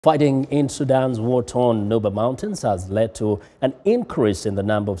Fighting in Sudan's war-torn Nuba Mountains has led to an increase in the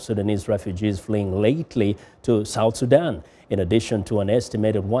number of Sudanese refugees fleeing lately to South Sudan. In addition to an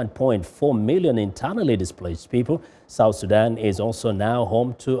estimated 1.4 million internally displaced people, South Sudan is also now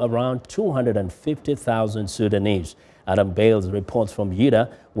home to around 250,000 Sudanese. Adam Bales reports from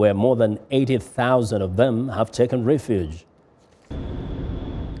Yida, where more than 80,000 of them have taken refuge.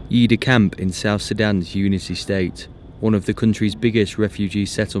 Yida camp in South Sudan's Unity State, one of the country's biggest refugee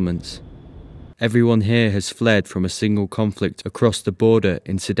settlements. Everyone here has fled from a single conflict across the border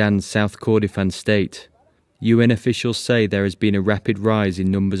in Sudan's South Kordofan state. UN officials say there has been a rapid rise in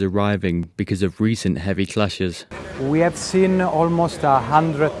numbers arriving because of recent heavy clashes. We have seen almost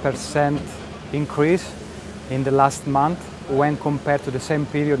 100% increase in the last month when compared to the same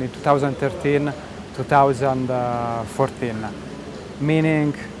period in 2013-2014,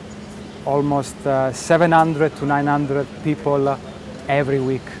 meaning almost 700 to 900 people every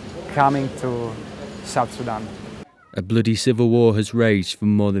week coming to South Sudan. A bloody civil war has raged for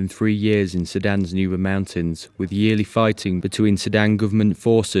more than 3 years in Sudan's Nuba Mountains, with yearly fighting between Sudan government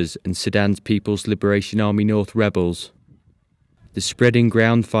forces and Sudan's People's Liberation Army North rebels. The spreading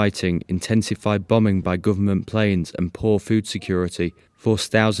ground fighting, intensified bombing by government planes and poor food security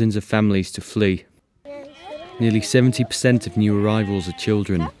forced thousands of families to flee. Nearly 70% of new arrivals are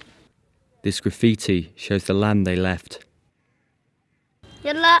children. This graffiti shows the land they left.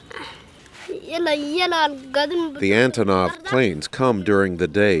 The Antonov planes come during the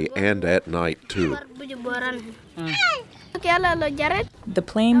day and at night too. The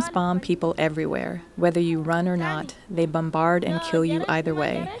planes bomb people everywhere. Whether you run or not, they bombard and kill you either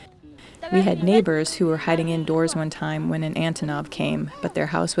way. We had neighbors who were hiding indoors one time when an Antonov came, but their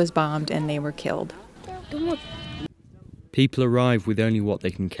house was bombed and they were killed. People arrive with only what they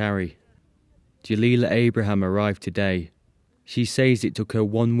can carry. Jalila Abraham arrived today. She says it took her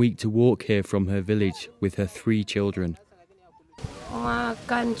 1 week to walk here from her village with her 3 children.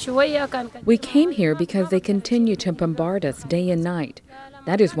 We came here because they continue to bombard us day and night.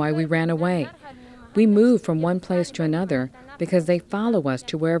 That is why we ran away. We moved from one place to another because they follow us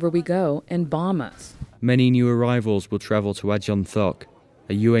to wherever we go and bomb us. Many new arrivals will travel to Ajon Thok,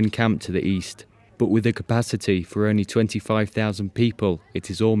 a UN camp to the east. But with a capacity for only 25,000 people, it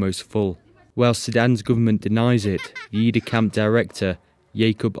is almost full. While Sudan's government denies it, Yida camp director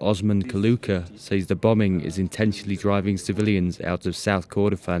Jacob Osman Kaluka says the bombing is intentionally driving civilians out of South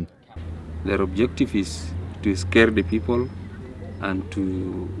Kordofan. Their objective is to scare the people and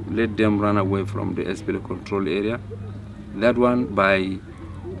to let them run away from the SPLA control area. That one by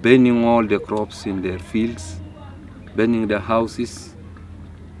burning all the crops in their fields, burning the houses,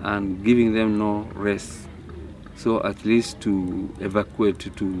 and giving them no rest. So at least to evacuate,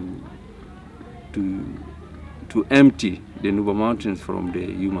 to empty the Nuba Mountains from the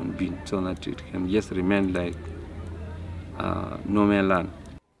human being so that it can just remain like no man's land.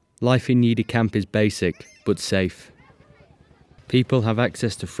 Life in Yida camp is basic but safe. People have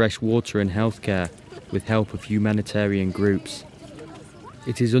access to fresh water and healthcare with help of humanitarian groups.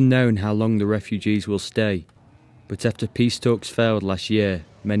 It is unknown how long the refugees will stay, but after peace talks failed last year,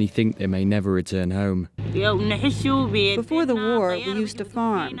 many think they may never return home. Before the war, we used to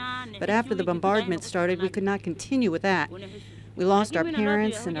farm, but after the bombardment started, we could not continue with that. We lost our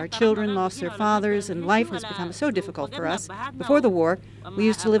parents, and our children lost their fathers, and life has become so difficult for us. Before the war, we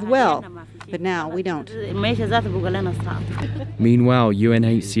used to live well, but now we don't. Meanwhile,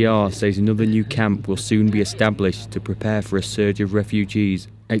 UNHCR says another new camp will soon be established to prepare for a surge of refugees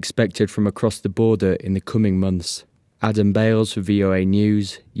expected from across the border in the coming months. Adam Bales for VOA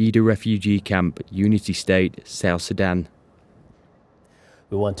News, Yida Refugee Camp, Unity State, South Sudan.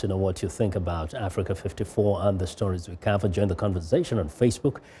 We want to know what you think about Africa 54 and the stories we cover. Join the conversation on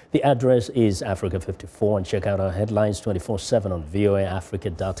Facebook. The address is Africa 54, and check out our headlines 24/7 on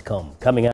voaafrica.com. Coming up.